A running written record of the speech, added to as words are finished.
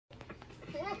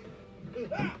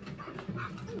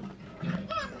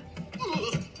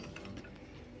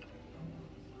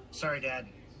Sorry, Dad.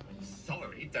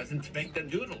 Sorry doesn't make the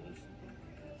noodles.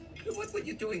 What were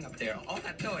you doing up there? All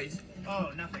that noise?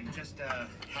 Oh, nothing. Just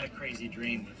had a crazy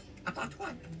dream. About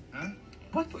what? Huh?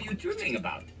 What were you dreaming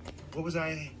about? What was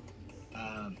I?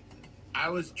 I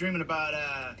was dreaming about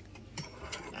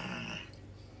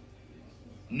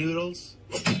noodles.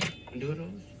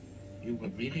 Noodles? You were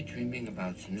really dreaming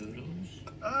about noodles?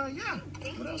 Yeah.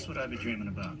 What else would I be dreaming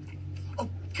about? Oh,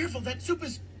 careful! That soup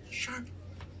is sharp.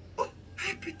 Oh,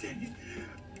 happy days.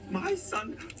 My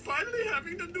son finally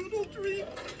having the noodle dream.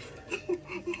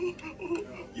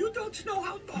 You don't know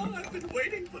how long I've been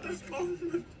waiting for this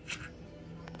moment.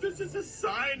 This is a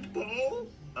sign, Paul.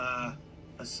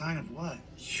 A sign of what?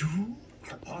 You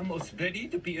are almost ready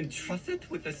to be entrusted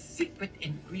with the secret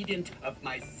ingredient of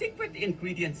my secret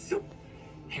ingredient soup.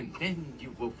 And then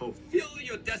you will fulfill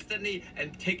your destiny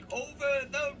and take over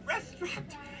the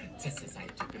restaurant. Just as I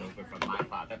took it over from my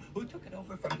father, who took it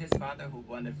over from his father, who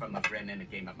won it from a friend in a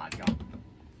game of mahjong.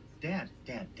 Dad,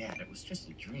 it was just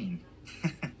a dream.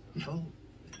 No,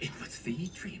 it was the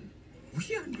dream.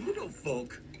 We are noodle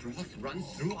folk. Broth runs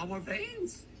through our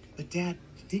veins. But Dad,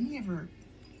 didn't you ever,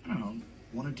 I don't know,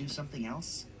 want to do something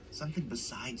else? Something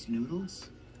besides noodles?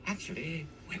 Actually,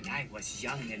 when I was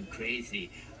young and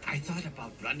crazy, I thought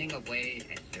about running away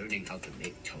and learning how to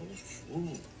make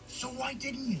tofu. So why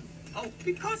didn't you? Oh,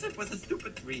 because it was a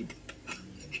stupid dream.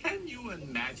 Can you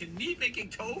imagine me making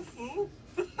tofu?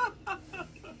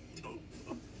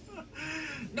 Tofu.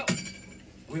 No,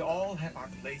 we all have our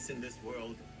place in this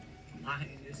world.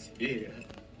 Mine is here,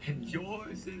 and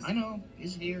yours is... I know,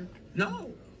 is here.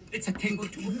 No, it's a table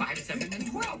 2, 5, 7,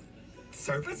 and 12.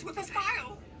 Service with a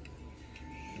smile.